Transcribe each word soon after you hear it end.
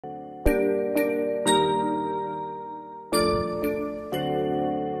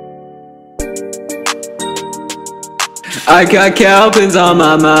I got Cowpens on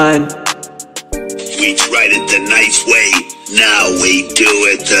my mind. We tried it the nice way, now we do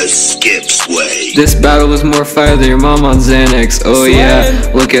it the Skips way. This battle was more fire than your mom on Xanax. Oh yeah,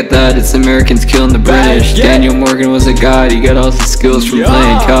 look at that, it's Americans killing the British. Daniel Morgan was a god, he got all his skills from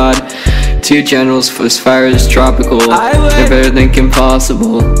playing COD. Two generals as fire as tropical, they're better than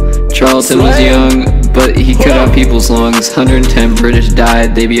impossible. Charlton was young, but he cut out people's lungs. 110 British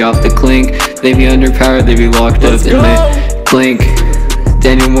died, they be off the clink. They be underpowered, they be locked up in the clink.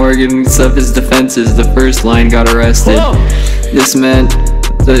 Daniel Morgan set up his defenses, the first line got arrested. This meant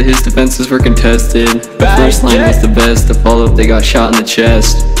that his defenses were contested. The first line was the best, the follow-up they got shot in the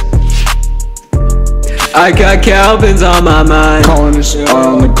chest. I got Cowpens on my mind. Colonists are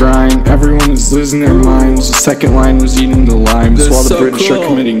on the grind, everyone is losing their minds. The second line was eating the limes while the British are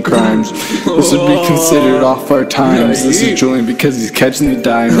committing crimes. This would be considered off our times. This is Jullian because he's catching the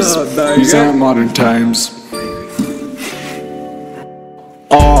dimes. These aren't modern times.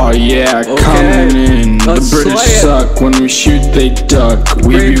 Oh yeah, coming in. The British suck, when we shoot they duck.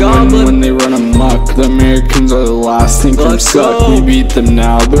 We be winning when they run amok. The Americans are the last thing from suck. We beat them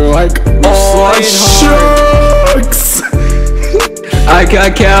now, they're like, oh shucks. I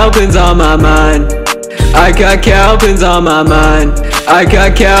got Cowpens on my mind. I got Cowpens on my mind. I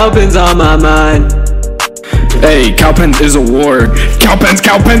got Cowpens on my mind. Hey, Cowpens is a war. Cowpens,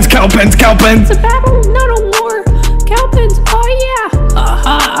 Cowpens, Cowpens, Cowpens. It's a battle, not a war. Cowpens, oh yeah.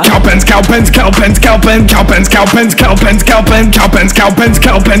 Cowpens, Cowpens, Cowpens, Cowpens, Cowpens, Cowpens, Cowpens, Cowpens, Cowpens, Cowpens,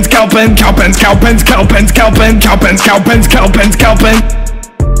 Cowpens, Cowpens, Cowpens, Cowpens, Cowpens, Cowpens, Cowpens, Cowpens, Cowpens, Cowpens.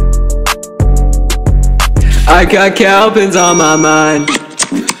 I got Cowpens on my mind.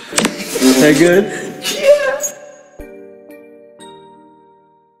 That good?